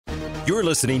You're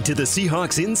listening to the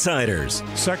Seahawks Insiders.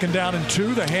 2nd down and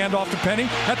 2. The handoff to Penny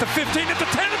at the 15, at the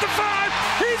 10, at the 5.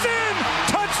 He's in!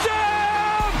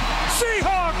 Touchdown!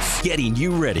 Seahawks! Getting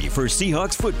you ready for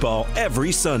Seahawks football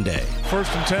every Sunday.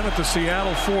 1st and 10 at the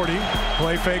Seattle 40.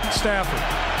 Play fake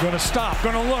Stafford. Going to stop.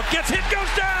 Going to look. Gets hit. Goes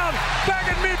down. Back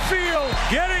in midfield.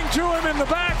 Getting to him in the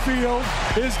backfield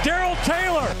is Darrell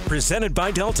Taylor. Presented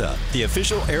by Delta, the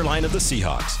official airline of the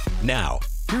Seahawks. Now,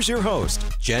 here's your host,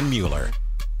 Jen Mueller.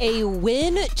 A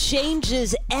win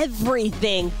changes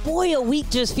everything. Boy, a week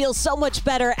just feels so much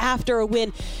better after a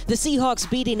win. The Seahawks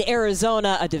beating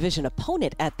Arizona, a division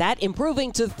opponent at that,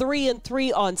 improving to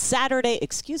 3-3 on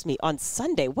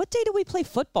Sunday. What day do we play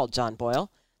football, John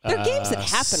Boyle? There are games that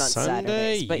happen on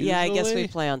Saturdays, but yeah, I guess we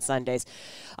play on Sundays.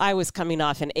 I was coming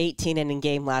off an 18-inning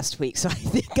game last week, so I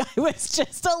think I was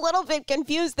just a little bit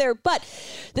confused there. But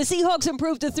the Seahawks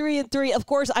improved to 3-3. Of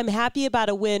course, I'm happy about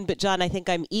a win, but John, I think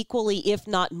I'm equally, if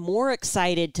not more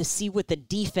excited to see what the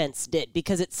defense did,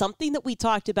 because it's something that we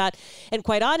talked about. And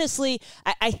quite honestly,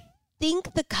 I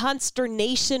think the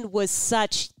consternation was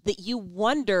such that you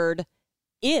wondered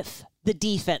if the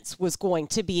defense was going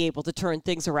to be able to turn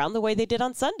things around the way they did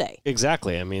on Sunday.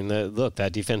 Exactly. I mean, look,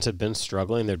 that defense had been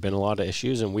struggling. There'd been a lot of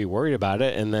issues, and we worried about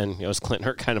it. And then, as Clint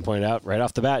Hurt kind of pointed out right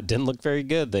off the bat, didn't look very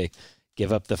good. They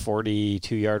give up the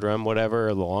 42-yard run, whatever,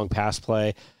 the long pass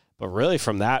play. But really,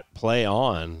 from that play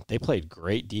on, they played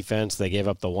great defense. They gave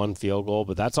up the one field goal,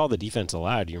 but that's all the defense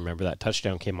allowed. You remember that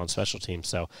touchdown came on special teams.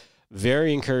 So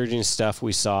very encouraging stuff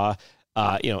we saw.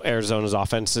 Arizona's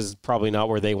offense is probably not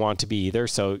where they want to be either.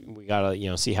 So we got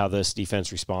to, see how this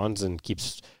defense responds and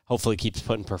hopefully keeps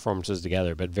putting performances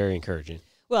together, but very encouraging.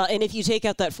 Well, and if you take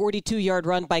out that 42-yard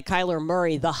run by Kyler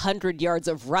Murray, the 100 yards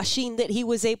of rushing that he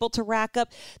was able to rack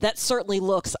up, that certainly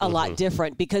looks a lot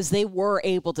different because they were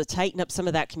able to tighten up some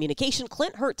of that communication.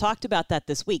 Clint Hurt talked about that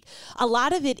this week. A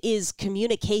lot of it is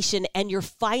communication, and you're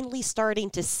finally starting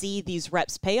to see these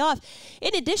reps pay off.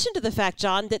 In addition to the fact,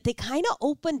 John, that they kind of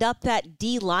opened up that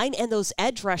D-line and those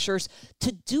edge rushers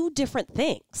to do different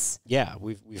things. Yeah,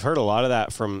 we've heard a lot of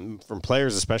that from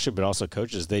players especially, but also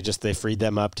coaches. They freed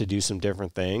them up to do some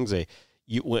different things. They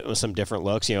went with some different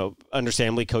looks.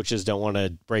 Understandably, coaches don't want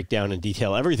to break down in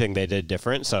detail everything they did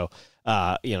different. So,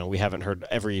 we haven't heard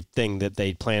everything that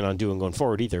they plan on doing going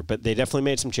forward either. But they definitely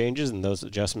made some changes, and those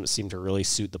adjustments seem to really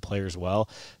suit the players well.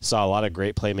 Saw a lot of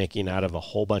great playmaking out of a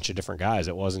whole bunch of different guys.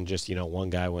 It wasn't just,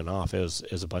 one guy went off. It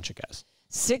was a bunch of guys.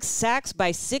 6 sacks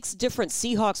by 6 different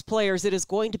Seahawks players. It is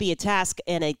going to be a task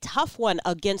and a tough one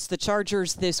against the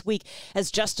Chargers this week,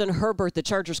 as Justin Herbert, the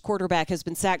Chargers quarterback, has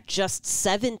been sacked just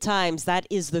 7 times. That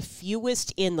is the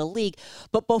fewest in the league.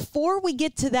 But before we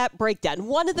get to that breakdown,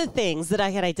 one of the things that I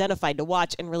had identified to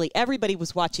watch, and really everybody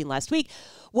was watching last week,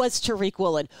 was Tariq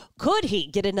Woolen. Could he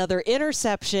get another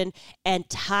interception and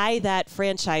tie that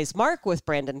franchise mark with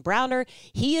Brandon Browner?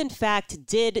 He, in fact,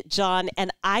 did, John,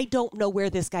 and I don't know where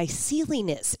this guy's ceiling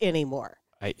is anymore.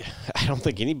 I don't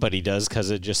think anybody does,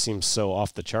 because it just seems so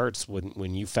off the charts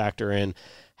when you factor in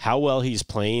how well he's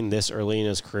playing this early in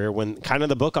his career, when kind of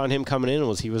the book on him coming in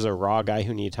was he was a raw guy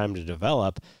who needed time to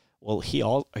develop. Well, he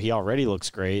already looks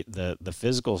great. The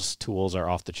physical tools are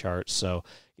off the charts. So,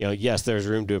 yes, there's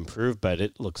room to improve, but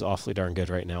it looks awfully darn good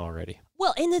right now already.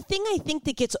 Well, and the thing I think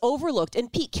that gets overlooked,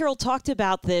 and Pete Carroll talked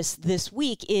about this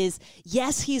week, is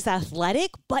yes, he's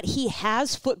athletic, but he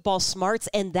has football smarts,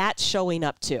 and that's showing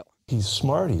up too. He's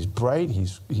smart. He's bright.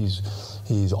 He's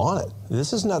on it.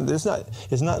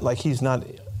 It's not like he's not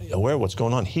aware of what's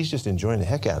going on. He's just enjoying the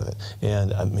heck out of it.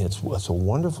 And I mean, it's a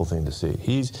wonderful thing to see.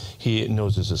 He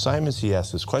knows his assignments. He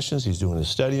asks his questions. He's doing his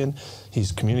studying.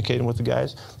 He's communicating with the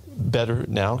guys better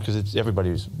now, because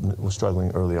everybody was struggling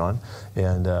early on.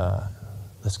 And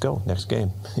let's go next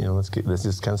game. Let's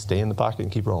just kind of stay in the pocket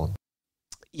and keep rolling.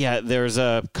 Yeah, there's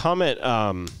a comment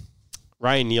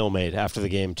Ryan Neal made after the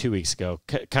game 2 weeks ago,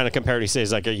 kind of compared, he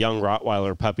says, like a young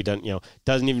Rottweiler puppy doesn't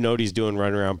even know what he's doing,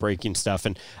 running around breaking stuff.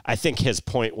 And I think his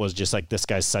point was just like, this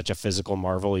guy's such a physical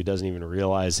marvel, he doesn't even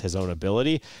realize his own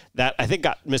ability. That I think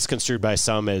got misconstrued by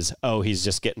some as, he's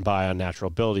just getting by on natural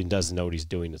ability and doesn't know what he's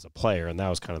doing as a player. And that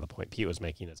was kind of the point Pete was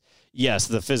making, is yes,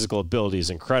 the physical ability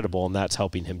is incredible and that's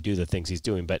helping him do the things he's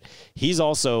doing, but he's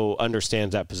also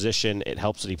understands that position. It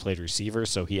helps that he played receiver,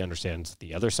 so he understands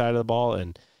the other side of the ball.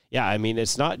 And yeah, I mean,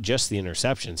 it's not just the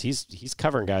interceptions. He's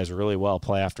covering guys really well,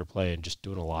 play after play, and just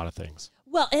doing a lot of things.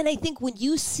 Well, and I think when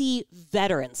you see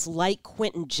veterans like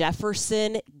Quentin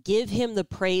Jefferson give him the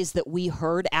praise that we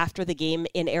heard after the game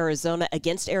in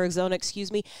against Arizona,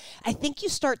 I think you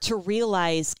start to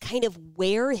realize kind of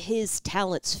where his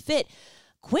talents fit.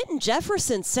 Quentin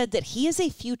Jefferson said that he is a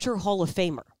future Hall of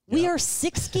Famer. We are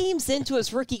 6 games into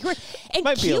his rookie career. And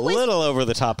Might be a little over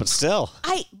the top, but still.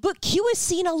 But Q has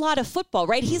seen a lot of football,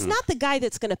 right? He's not the guy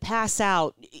that's going to pass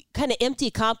out kind of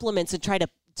empty compliments and try to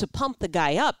pump the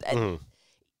guy up.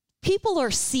 People are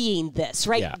seeing this,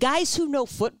 right? Yeah. Guys who know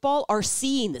football are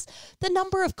seeing this. The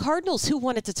number of Cardinals who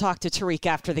wanted to talk to Tariq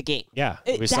after the game. Yeah,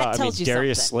 we saw.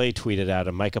 Darius Slay tweeted at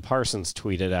him. Micah Parsons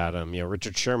tweeted at him.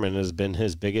 Richard Sherman has been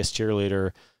his biggest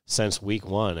cheerleader since week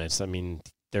 1.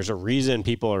 There's a reason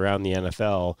people around the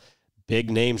NFL, big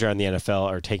names around the NFL,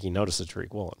 are taking notice of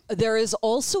Tariq Woolen. There is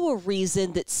also a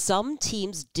reason that some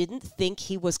teams didn't think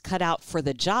he was cut out for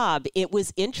the job. It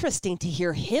was interesting to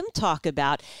hear him talk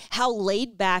about how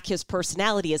laid back his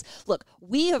personality is. Look,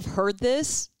 we have heard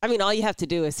this. All you have to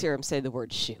do is hear him say the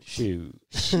word shoot.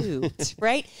 Shoot,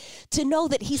 right? To know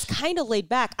that he's kind of laid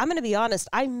back. I'm going to be honest.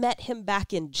 I met him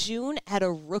back in June at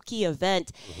a rookie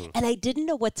event, and I didn't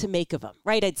know what to make of him,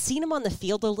 right? I'd seen him on the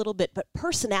field a little bit, but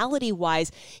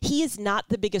personality-wise, he is not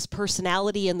the biggest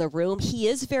personality in the room. He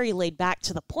is very laid back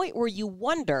to the point where you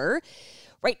wonder,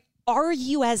 right, are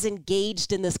you as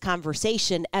engaged in this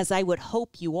conversation as I would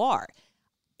hope you are?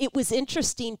 It was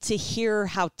interesting to hear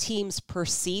how teams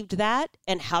perceived that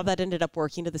and how that ended up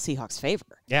working to the Seahawks'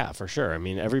 favor. Yeah, for sure.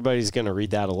 Everybody's going to read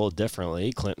that a little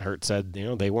differently. Clint Hurtt said,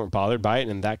 they weren't bothered by it,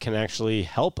 and that can actually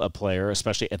help a player,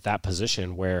 especially at that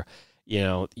position where,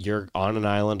 you're on an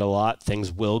island a lot.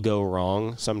 Things will go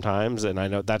wrong sometimes, and I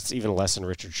know that's even a lesson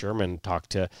Richard Sherman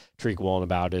talked to Tariq Woolen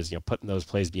about is, putting those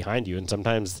plays behind you, and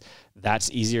sometimes that's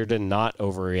easier to not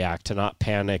overreact, to not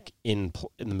panic in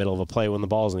the middle of a play when the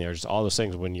ball's in the air. Just all those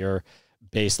things when your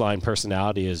baseline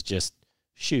personality is just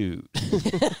shoot.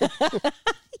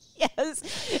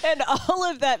 Yes, and all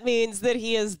of that means that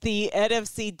he is the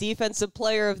NFC Defensive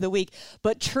Player of the Week.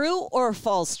 But true or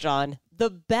false, John,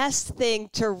 the best thing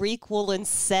Tariq Woolen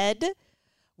said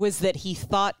was that he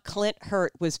thought Clint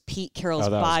Hurtt was Pete Carroll's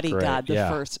bodyguard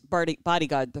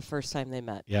the first time they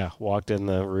met. Yeah, walked in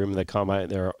the room, the combine,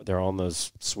 they're all in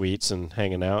those suites and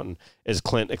hanging out. And as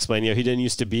Clint explained, he didn't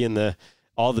used to be in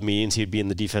all the meetings. He'd be in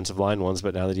the defensive line ones,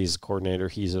 but now that he's a coordinator,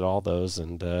 he's at all those.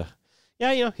 And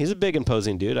he's a big,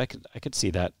 imposing dude. I could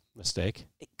see that mistake.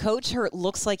 Coach Hurtt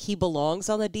looks like he belongs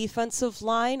on the defensive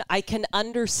line. I can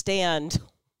understand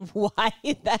why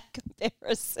that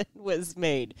comparison was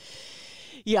made.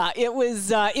 Yeah, it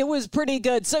was pretty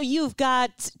good. So you've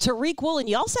got Tariq Woolen.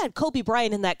 You also had Kobe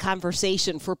Bryant in that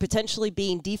conversation for potentially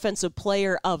being Defensive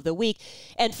Player of the Week.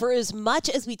 And for as much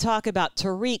as we talk about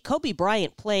Tariq, Kobe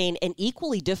Bryant playing an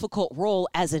equally difficult role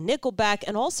as a nickelback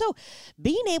and also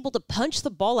being able to punch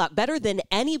the ball out better than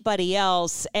anybody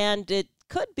else. And it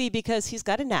could be because he's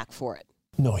got a knack for it.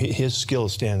 No, his skill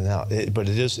is standing out, but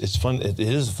it's fun. It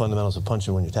is the fundamentals of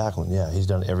punching when you're tackling. Yeah, he's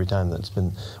done it every time that's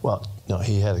been. Well, no,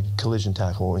 he had a collision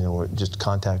tackle, where just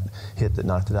contact hit that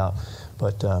knocked it out.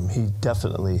 But he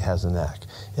definitely has a knack,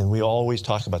 and we always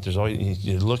talk about.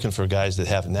 You're looking for guys that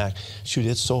have a knack. Shoot,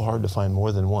 it's so hard to find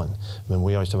more than one.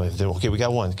 We always talk about, okay, we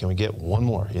got one. Can we get one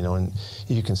more? And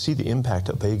you can see the impact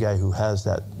of a guy who has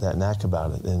that knack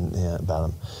about it and about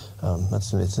him.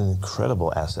 It's an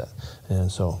incredible asset,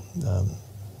 and so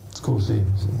it's cool to see.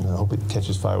 And I hope it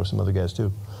catches fire with some other guys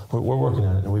too. We're working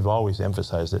on it, and we've always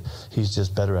emphasized that he's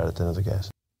just better at it than other guys.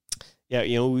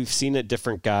 Yeah, we've seen it.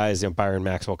 Different guys. Byron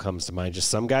Maxwell comes to mind. Just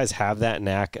some guys have that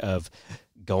knack of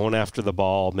going after the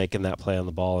ball, making that play on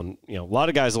the ball, and a lot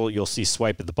of guys you'll see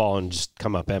swipe at the ball and just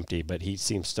come up empty, but he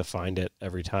seems to find it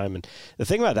every time. And the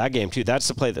thing about that game too, that's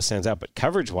the play that stands out. But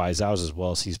coverage-wise, that was as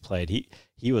well as he's played.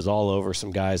 He was all over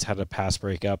some guys, had a pass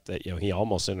break up that he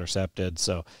almost intercepted.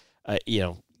 So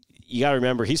you got to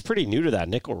remember he's pretty new to that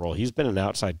nickel role. He's been an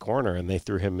outside corner, and they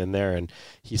threw him in there, and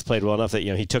he's played well enough that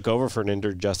he took over for an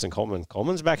injured Justin Coleman.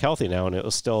 Coleman's back healthy now, and it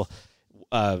was still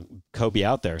Kobe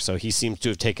out there, so he seems to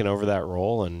have taken over that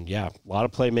role. And a lot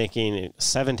of playmaking,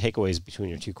 7 takeaways between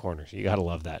your two corners. You got to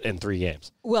love that in 3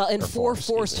 games. Well, and 4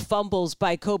 forced fumbles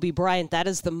by Kobe Bryant. That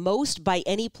is the most by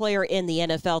any player in the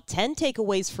NFL. 10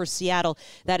 takeaways for Seattle.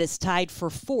 That is tied for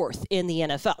 4th in the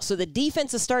NFL. So the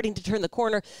defense is starting to turn the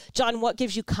corner. John, what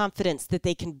gives you confidence that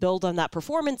they can build on that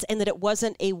performance and that it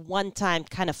wasn't a one-time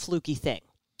kind of fluky thing?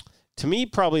 To me,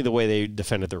 probably the way they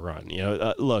defended the run.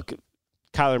 Look,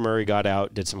 Kyler Murray got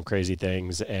out, did some crazy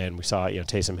things, and we saw,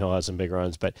 Taysom Hill had some big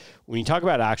runs. But when you talk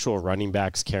about actual running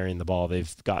backs carrying the ball,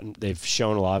 they've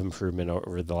shown a lot of improvement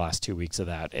over the last 2 weeks of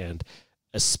that, and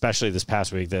especially this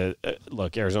past week.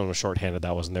 Arizona was shorthanded;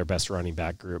 that wasn't their best running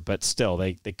back group, but still,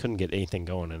 they couldn't get anything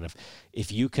going. And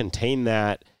if you contain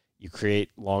that, you create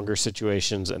longer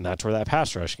situations, and that's where that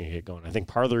pass rush can get going. I think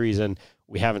part of the reason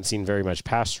we haven't seen very much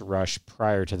pass rush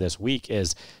prior to this week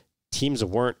is teams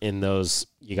weren't in those,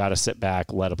 you got to sit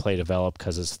back, let a play develop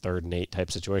because it's 3rd and 8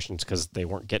 type situations because they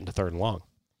weren't getting to 3rd and long.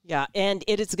 Yeah, and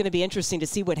it is going to be interesting to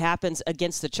see what happens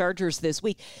against the Chargers this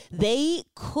week. They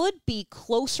could be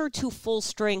closer to full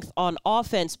strength on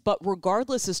offense, but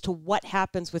regardless as to what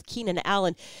happens with Keenan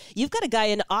Allen, you've got a guy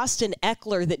in Austin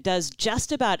Eckler that does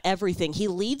just about everything. He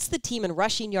leads the team in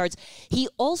rushing yards. He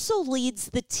also leads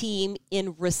the team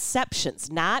in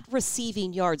receptions, not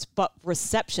receiving yards, but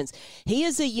receptions. He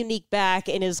is a unique back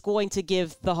and is going to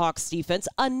give the Hawks defense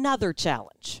another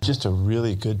challenge. Just a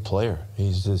really good player.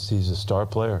 He's a star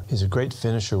player. He's a great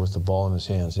finisher with the ball in his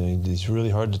hands, and he's really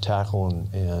hard to tackle,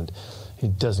 and he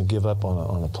doesn't give up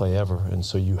on a play ever. And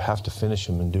so you have to finish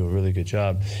him and do a really good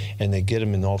job. And they get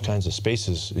him in all kinds of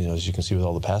spaces, as you can see with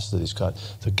all the passes that he's caught.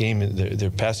 Their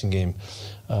passing game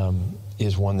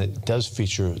is one that does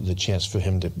feature the chance for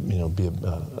him to, be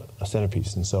a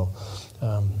centerpiece. And so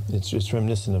it's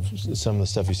reminiscent of some of the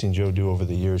stuff you've seen Joe do over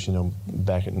the years,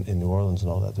 back in New Orleans and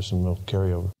all that. There's some real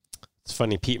carryover. It's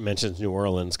funny Pete mentions New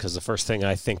Orleans because the first thing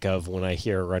I think of when I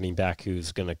hear a running back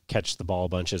who's going to catch the ball a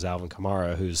bunch is Alvin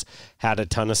Kamara, who's had a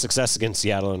ton of success against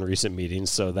Seattle in recent meetings.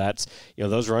 So that's,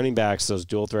 those running backs, those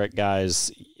dual threat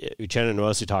guys, Uchenna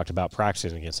Nwosu talked about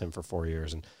practicing against him for 4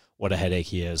 years and what a headache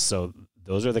he is. So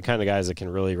those are the kind of guys that can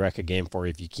really wreck a game for you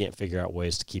if you can't figure out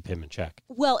ways to keep him in check.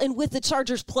 Well, and with the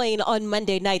Chargers playing on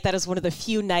Monday night, that is one of the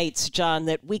few nights, John,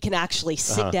 that we can actually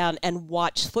sit down and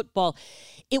watch football.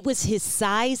 It was his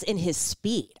size and his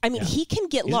speed. I mean, he can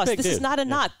get lost. This is not a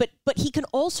knock, but he can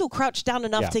also crouch down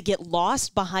enough to get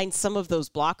lost behind some of those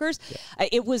blockers. Yeah.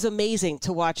 It was amazing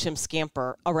to watch him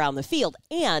scamper around the field.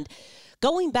 And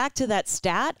going back to that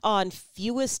stat on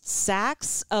fewest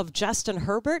sacks of Justin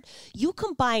Herbert, you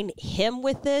combine him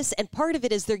with this, and part of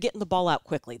it is they're getting the ball out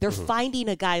quickly. They're finding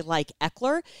a guy like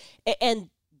Eckler, and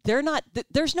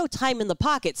there's no time in the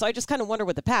pocket. So I just kind of wonder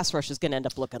what the pass rush is going to end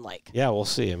up looking like. Yeah, we'll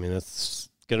see. I mean, that's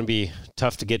going to be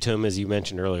tough to get to him, as you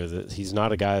mentioned earlier. That he's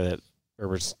not a guy that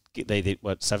Herbert's, they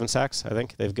 7 sacks I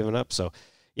think they've given up. So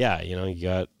yeah, you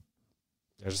got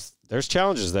there's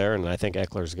challenges there, and I think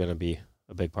Eckler's going to be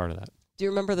a big part of that. Do you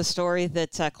remember the story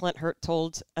that Clint Hurt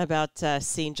told about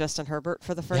seeing Justin Herbert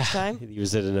for the first time? He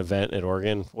was at an event at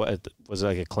Oregon. What was it,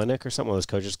 like a clinic or something? One of those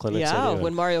coaches' clinics? Yeah,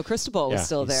 when Mario Cristobal was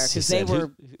still there, because they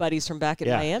were buddies from back at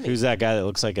Miami. Who's that guy that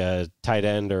looks like a tight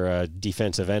end or a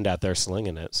defensive end out there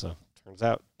slinging it? So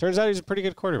turns out he's a pretty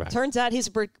good quarterback. Turns out he's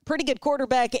a pretty good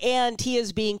quarterback, and he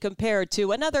is being compared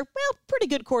to another, pretty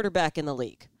good quarterback in the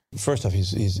league. First off,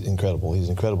 he's incredible. He's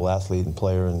an incredible athlete and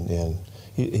player, and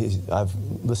I've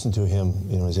listened to him,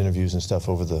 his interviews and stuff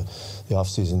over the off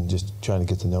season, just trying to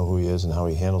get to know who he is and how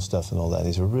he handles stuff and all that.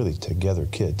 He's a really together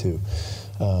kid too.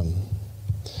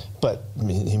 But I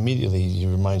mean, immediately he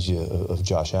reminds you of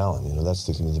Josh Allen. That's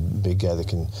the big guy that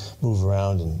can move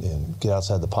around and get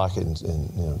outside the pocket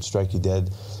and strike you dead.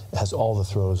 Has all the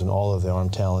throws and all of the arm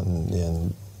talent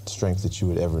and strength that you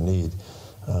would ever need.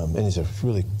 And he's a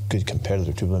really good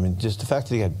competitor too. I mean, just the fact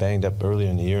that he got banged up earlier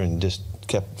in the year and just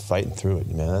kept fighting through it,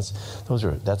 man.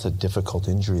 That's a difficult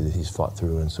injury that he's fought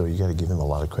through, and so you got to give him a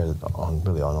lot of credit on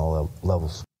all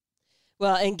levels.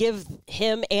 Well, and give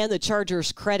him and the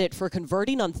Chargers credit for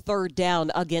converting on 3rd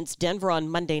down against Denver on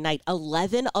Monday night.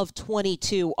 11 of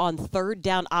 22 on 3rd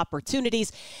down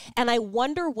opportunities. And I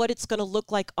wonder what it's going to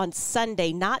look like on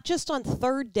Sunday, not just on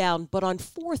 3rd down, but on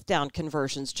 4th down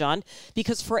conversions, John,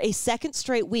 because for a second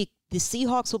straight week, the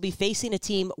Seahawks will be facing a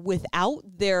team without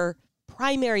their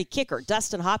primary kicker,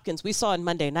 Dustin Hopkins. We saw on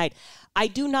Monday night. I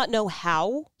do not know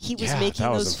how he was making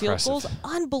those field goals.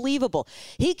 Unbelievable.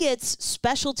 He gets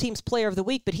special teams player of the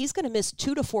week, but he's going to miss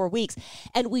 2 to 4 weeks.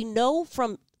 And we know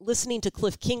from listening to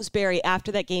Cliff Kingsbury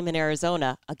after that game in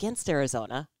Arizona, against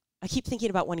Arizona, I keep thinking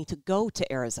about wanting to go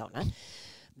to Arizona.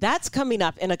 That's coming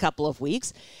up in a couple of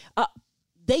weeks.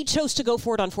 They chose to go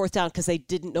for it on 4th down because they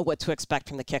didn't know what to expect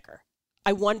from the kicker.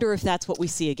 I wonder if that's what we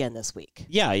see again this week.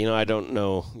 Yeah, I don't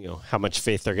know, how much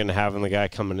faith they're going to have in the guy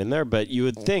coming in there, but you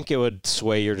would think it would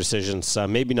sway your decisions.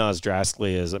 Maybe not as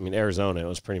drastically as, Arizona, it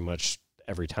was pretty much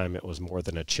every time it was more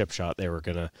than a chip shot, they were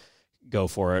going to go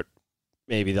for it.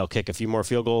 Maybe they'll kick a few more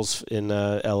field goals in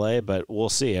LA, but we'll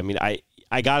see.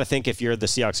 I got to think if you're the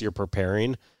Seahawks, you're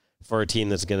preparing for a team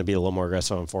that's going to be a little more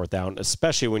aggressive on 4th down,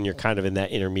 especially when you're kind of in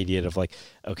that intermediate of like,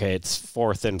 okay, it's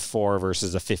 4th and 4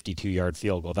 versus a 52-yard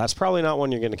field goal. That's probably not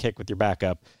one you're going to kick with your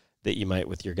backup that you might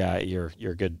with your guy, your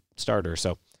good starter.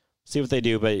 So see what they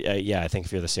do. But I think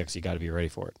if you're the Seahawks, you got to be ready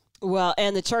for it. Well,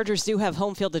 and the Chargers do have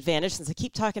home field advantage. Since I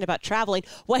keep talking about traveling,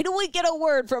 why don't we get a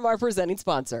word from our presenting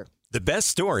sponsor? The best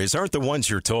stories aren't the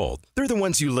ones you're told. They're the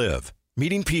ones you live.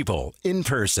 Meeting people in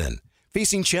person,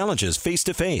 facing challenges face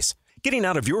to face. getting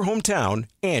out of your hometown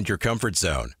and your comfort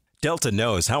zone. Delta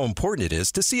knows how important it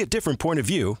is to see a different point of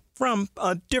view from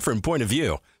a different point of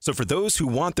view. So for those who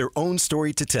want their own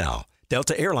story to tell,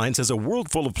 Delta Airlines has a world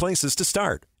full of places to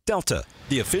start. Delta,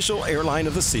 the official airline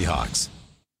of the Seahawks.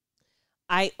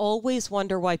 I always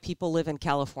wonder why people live in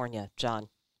California, John.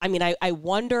 I mean, I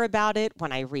wonder about it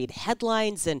when I read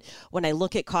headlines and when I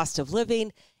look at cost of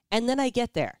living, and then I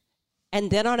get there. And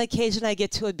then on occasion, I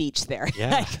get to a beach there.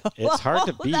 Yeah, it's hard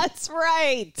to beat. That's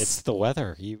right. It's the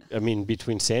weather.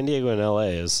 Between San Diego and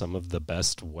L.A. is some of the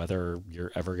best weather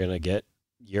you're ever going to get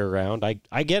year-round.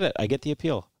 I get it. I get the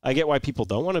appeal. I get why people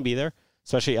don't want to be there,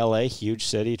 especially L.A., huge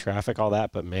city, traffic, all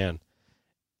that. But, man,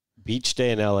 beach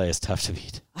day in L.A. is tough to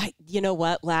beat. You know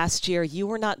what? Last year, you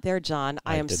were not there, John.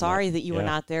 I am sorry that you were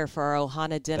not there for our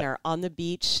Ohana dinner on the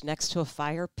beach next to a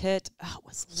fire pit. Oh, it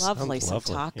was lovely. Some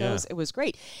tacos. Yeah. It was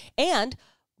great. And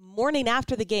morning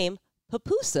after the game,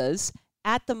 pupusas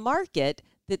at the market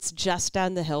that's just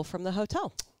down the hill from the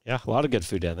hotel. Yeah, a lot of good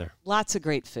food down there. Lots of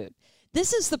great food.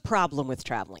 This is the problem with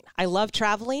traveling. I love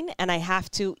traveling, and I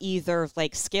have to either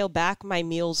scale back my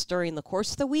meals during the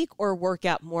course of the week or work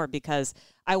out more because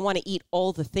I want to eat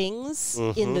all the things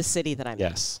in the city that I'm in.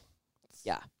 Yes.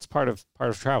 Yeah. It's part of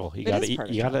travel. You got to eat.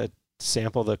 You got to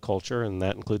sample the culture, and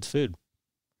that includes food.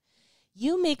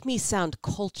 You make me sound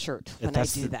cultured when I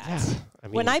do that. Yeah.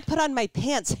 When I put on my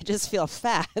pants, I just feel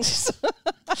fat.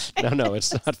 No,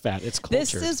 it's not fat. It's cultured.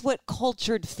 This is what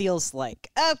cultured feels like.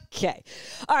 Okay.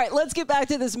 All right, let's get back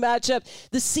to this matchup.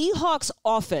 The Seahawks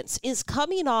offense is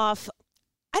coming off,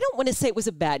 I don't want to say it was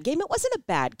a bad game. It wasn't a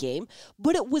bad game,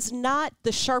 but it was not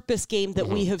the sharpest game that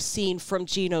we have seen from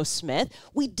Geno Smith.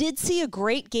 We did see a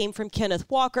great game from Kenneth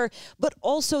Walker, but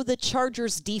also the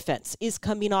Chargers defense is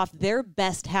coming off their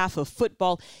best half of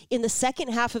football. In the second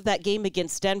half of that game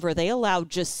against Denver, they allowed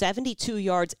just 72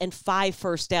 yards and 5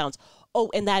 first downs. Oh,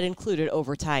 and that included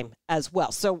overtime as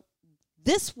well. So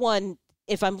this one,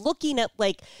 if I'm looking at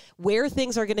where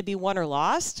things are going to be won or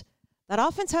lost, that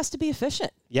offense has to be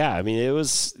efficient. Yeah, I mean, it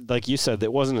was, like you said,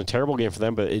 it wasn't a terrible game for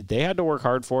them, but they had to work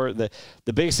hard for it.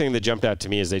 The biggest thing that jumped out to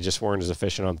me is they just weren't as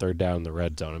efficient on third down in the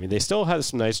red zone. I mean, they still had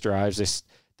some nice drives.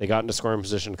 They got into scoring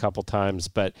position a couple times,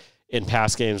 but in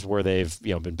past games where they've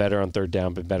been better on third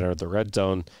down, been better at the red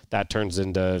zone, that turns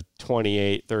into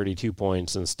 28, 32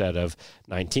 points instead of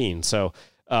 19. So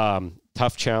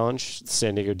tough challenge.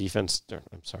 San Diego defense.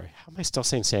 I'm sorry. How am I still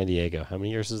saying San Diego? How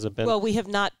many years has it been? Well, we have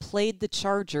not played the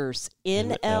Chargers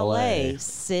in LA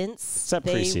since they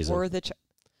preseason. were the.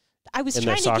 I was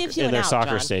trying to give you an out, in their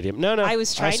soccer John. stadium. No. I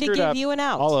was trying to give you an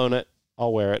out. I'll own it.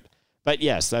 I'll wear it. But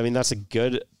yes, I mean that's a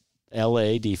good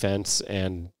LA defense,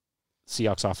 and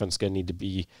Seahawks offense going to need to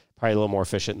be probably a little more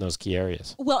efficient in those key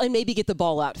areas. Well, and maybe get the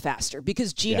ball out faster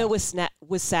because Geno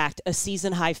was sacked a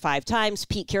season-high 5 times.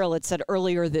 Pete Carroll had said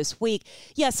earlier this week,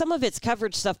 some of it's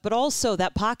coverage stuff, but also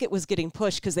that pocket was getting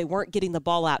pushed because they weren't getting the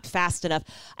ball out fast enough.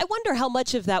 I wonder how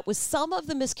much of that was some of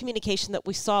the miscommunication that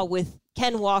we saw with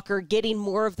Ken Walker getting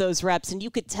more of those reps, and you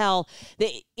could tell that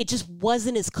it just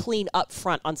wasn't as clean up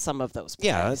front on some of those plays.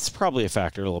 Yeah, that's probably a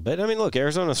factor a little bit. I mean, look,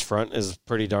 Arizona's front is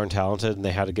pretty darn talented, and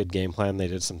they had a good game plan. They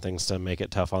did some things to make it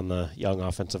tough on the young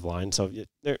offensive line. So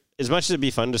as much as it'd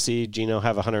be fun to see Geno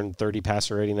have 130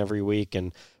 passer rating every week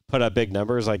and put up big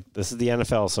numbers, this is the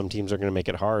NFL. Some teams are going to make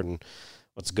it hard, and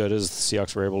what's good is the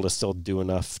Seahawks were able to still do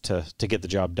enough to get the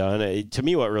job done. To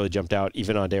me, what really jumped out,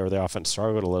 even on a day where the offense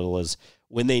struggled a little, is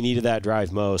when they needed that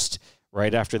drive most,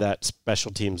 right after that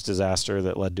special teams disaster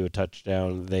that led to a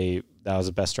touchdown, that was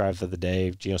the best drive of the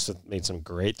day. Geno Smith made some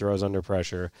great throws under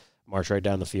pressure, marched right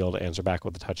down the field, answer back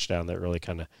with a touchdown that really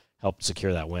kind of helped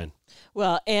secure that win.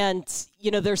 Well, and,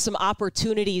 there's some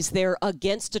opportunities there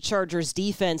against the Chargers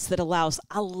defense that allows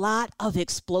a lot of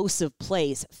explosive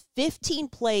plays. 15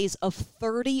 plays of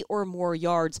 30 or more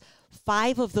yards.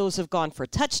 5 of those have gone for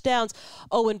touchdowns.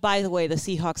 Oh, and by the way, the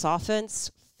Seahawks offense,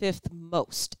 5th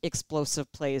most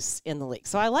explosive plays in the league.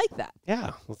 So I like that.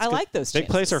 Yeah. I like those big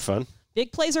plays are fun.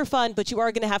 Big plays are fun, but you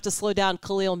are going to have to slow down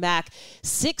Khalil Mack.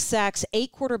 6 sacks,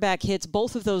 8 quarterback hits.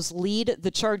 Both of those lead the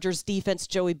Chargers defense.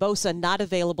 Joey Bosa not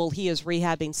available. He is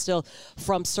rehabbing still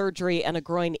from surgery and a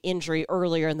groin injury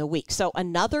earlier in the week. So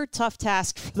another tough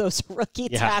task for those rookie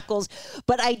tackles.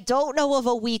 But I don't know of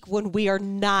a week when we are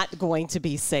not going to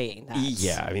be saying that.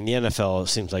 Yeah, I mean, the NFL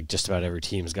seems like just about every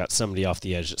team's got somebody off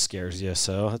the edge that scares you.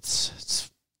 So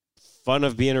it's fun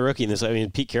of being a rookie in this. I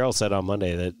mean, Pete Carroll said on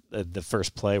Monday that the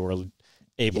first play where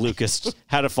Abe Lucas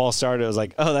had a false start, it was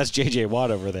like, oh, that's J.J. Watt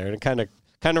over there. And it kind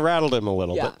of rattled him a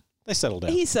little. But They settled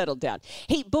down. He settled down.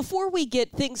 Hey, before we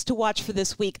get things to watch for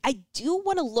this week, I do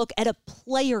want to look at a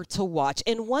player to watch,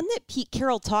 and one that Pete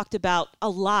Carroll talked about a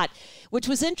lot, which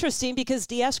was interesting because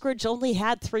Dee Eskridge only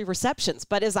had 3 receptions.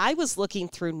 But as I was looking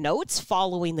through notes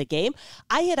following the game,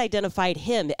 I had identified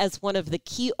him as one of the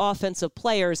key offensive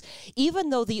players. Even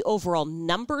though the overall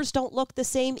numbers don't look the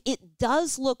same, it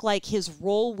does look like his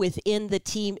role within the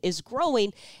team is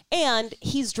growing, and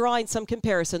he's drawing some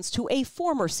comparisons to a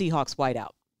former Seahawks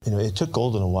wideout. You know, it took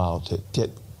Golden a while to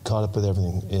get caught up with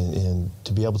everything and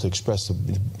to be able to express the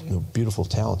beautiful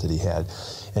talent that he had.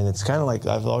 And it's kind of like,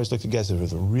 I've always looked at guys that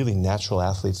are really natural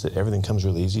athletes, that everything comes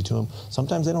really easy to them.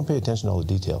 Sometimes they don't pay attention to all the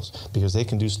details because they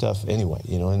can do stuff anyway,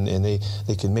 you know, and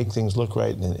they can make things look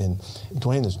right. And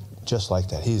Dwayne is just like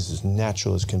that. He's as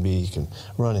natural as can be. He can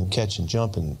run and catch and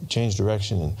jump and change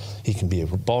direction, and he can be a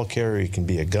ball carrier. He can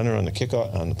be a gunner on the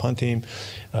kickoff, on the punt team.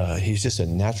 He's just a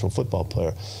natural football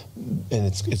player, and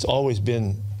it's always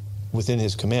been within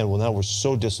his command. Well, now we're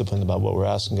so disciplined about what we're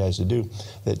asking guys to do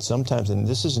that sometimes, and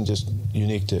this isn't just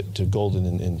unique to Golden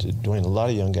and to Dwayne, a lot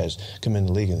of young guys come in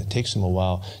the league and it takes them a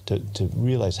while to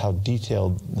realize how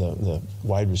detailed the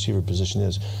wide receiver position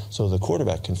is so the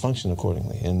quarterback can function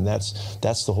accordingly. And that's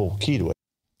the whole key to it.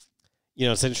 You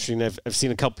know, it's interesting. I've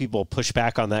seen a couple people push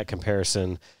back on that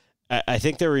comparison. I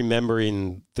think they're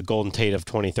remembering the Golden Tate of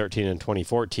 2013 and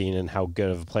 2014 and how good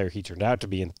of a player he turned out to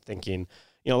be, and thinking,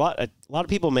 you know, a lot of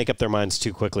people make up their minds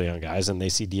too quickly on guys, and they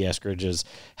see Dee Eskridge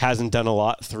hasn't done a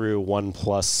lot through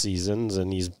 1+ seasons,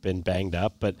 and he's been banged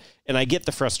up. And I get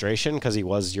the frustration because he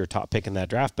was your top pick in that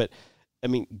draft. But I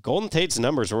mean, Golden Tate's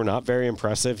numbers were not very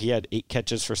impressive. He had 8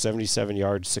 catches for 77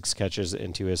 yards, 6 catches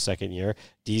into his second year.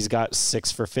 Dee's got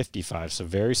 6 for 55, so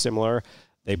very similar.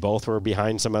 They both were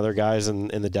behind some other guys in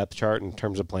the depth chart in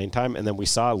terms of playing time. And then we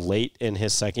saw late in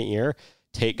his second year,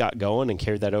 Tate got going and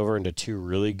carried that over into 2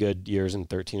 really good years in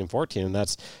 13 and 14. And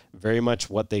that's very much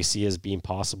what they see as being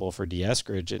possible for Dee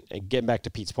Eskridge. And getting back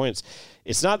to Pete's points,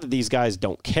 it's not that these guys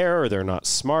don't care or they're not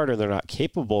smart or they're not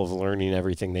capable of learning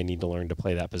everything they need to learn to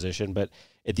play that position. But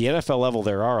at the NFL level,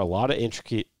 there are a lot of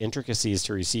intricacies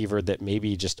to receiver that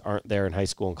maybe just aren't there in high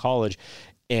school and college.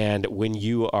 And when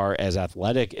you are as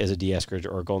athletic as a Dee Eskridge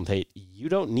or a Golden Tate, you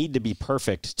don't need to be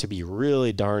perfect to be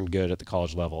really darn good at the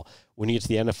college level. When you get to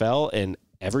the NFL and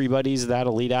everybody's that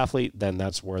elite athlete, then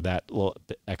that's where that little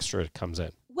extra comes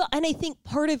in. Well, and I think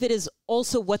part of it is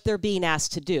also what they're being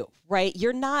asked to do, right?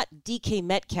 You're not DK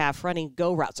Metcalf running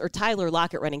go routes or Tyler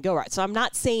Lockett running go routes. So I'm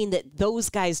not saying that those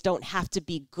guys don't have to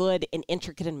be good and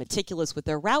intricate and meticulous with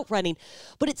their route running,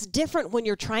 but it's different when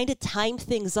you're trying to time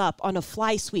things up on a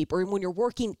fly sweep or when you're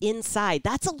working inside.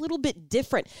 That's a little bit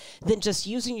different than just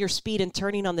using your speed and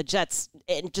turning on the jets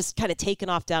and just kind of taking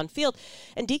off downfield.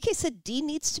 And DK said D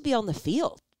needs to be on the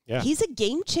field. Yeah. He's a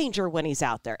game changer when he's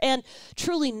out there. And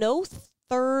truly no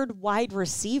third wide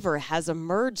receiver has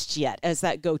emerged yet as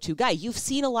that go-to guy. You've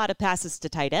seen a lot of passes to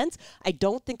tight ends. I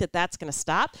don't think that that's going to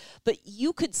stop, but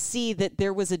you could see that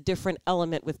there was a different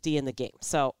element with D in the game.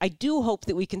 So I do hope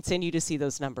that we continue to see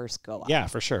those numbers go up. Yeah,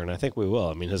 for sure, and I think we will.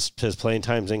 I mean, his playing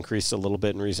time's increased a little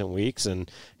bit in recent weeks,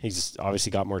 and he's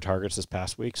obviously got more targets this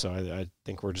past week, so I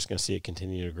think we're just going to see it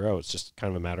continue to grow. It's just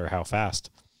kind of a matter of how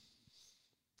fast.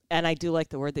 And I do like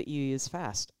the word that you use,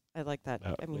 fast. I like that.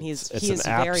 I mean, he is an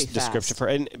apt very fast. description for,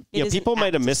 and you know, people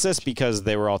might have missed this because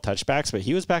they were all touchbacks, but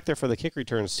he was back there for the kick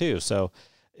returns too. So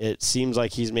it seems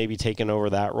like he's maybe taken over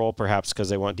that role, perhaps because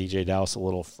they want DJ Dallas a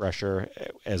little fresher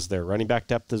as their running back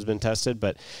depth has been tested.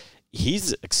 But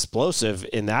he's explosive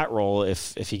in that role.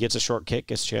 If he gets a short kick,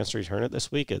 gets a chance to return it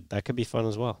this week, that could be fun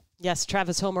as well. Yes,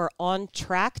 Travis Homer on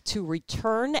track to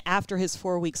return after his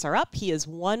 4 weeks are up. He is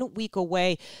 1 week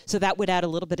away, so that would add a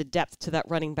little bit of depth to that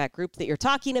running back group that you're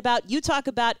talking about. You talk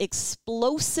about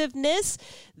explosiveness.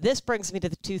 This brings me to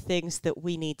the 2 things that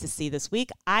we need to see this week.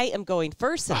 I am going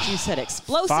first since you said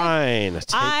explosive. Fine.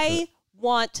 I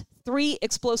want 3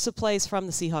 explosive plays from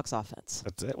the Seahawks offense.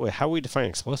 That's it. Wait, how we define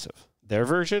explosive? Their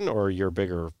version or your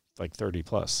bigger, like 30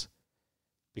 plus?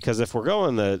 Because if we're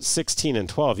going the 16 and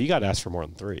 12, you got to ask for more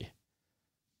than 3.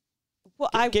 Well,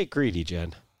 get greedy,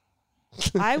 Jen.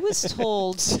 I was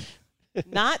told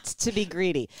not to be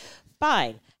greedy.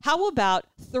 Fine. How about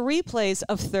 3 plays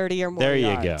of 30 or more there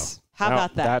yards? You go. How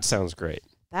about that? That sounds great.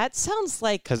 That sounds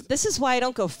like this is why I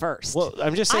don't go first. Well,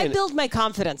 I'm just saying. I build my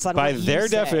confidence on by what their you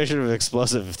say. definition of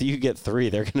explosive. If you get 3,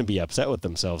 they're going to be upset with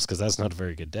themselves because that's not a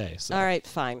very good day. So. All right,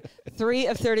 fine. 3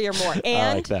 of 30 or more. And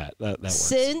I like that. That works.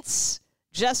 Since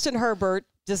Justin Herbert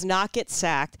does not get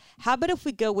sacked, how about if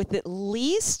we go with at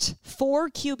least 4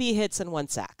 QB hits and 1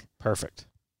 sack? Perfect.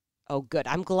 Oh, good.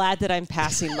 I'm glad that I'm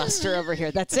passing muster over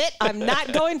here. That's it. I'm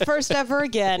not going first ever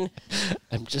again.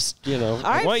 I'm just, All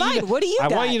right, fine. What do you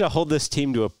got? I want you to hold this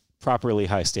team to a properly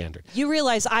high standard. You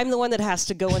realize I'm the one that has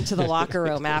to go into the locker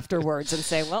room afterwards and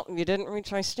say, well, you didn't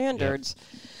reach my standards.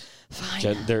 Yeah. Fine.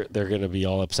 Jen, they're going to be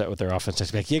all upset with their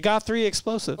offense. Like, you got 3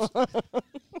 explosives.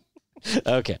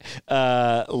 Okay.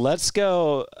 Let's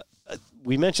go.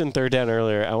 We mentioned third down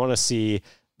earlier. I want to see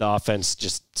the offense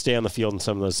just stay on the field in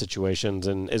some of those situations.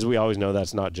 And as we always know,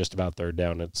 that's not just about third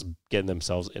down. It's getting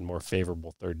themselves in more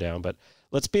favorable third down. But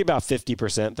let's be about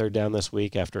 50% third down this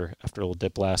week after a little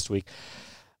dip last week.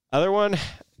 Other one,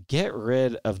 get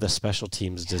rid of the special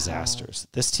teams disasters.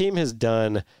 This team has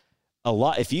done a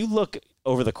lot. If you look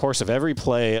over the course of every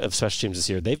play of special teams this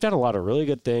year, they've done a lot of really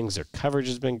good things. Their coverage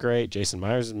has been great. Jason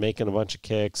Myers is making a bunch of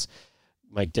kicks.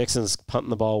 Mike Dixon's punting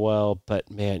the ball well.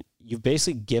 But, man, you've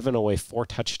basically given away 4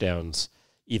 touchdowns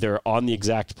either on the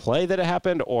exact play that it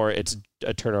happened or it's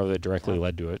a turnover that directly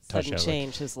led to a touchdown. Sudden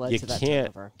change has led to that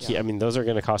turnover. I mean, those are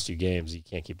going to cost you games. You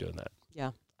can't keep doing that.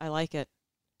 Yeah, I like it.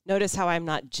 Notice how I'm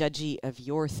not judgy of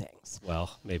your things.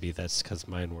 Well, maybe that's because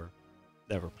mine were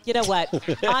never. You know what?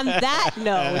 On that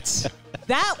note,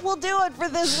 that will do it for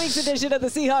this week's edition of the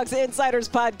Seahawks Insiders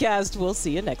Podcast. We'll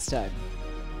see you next time.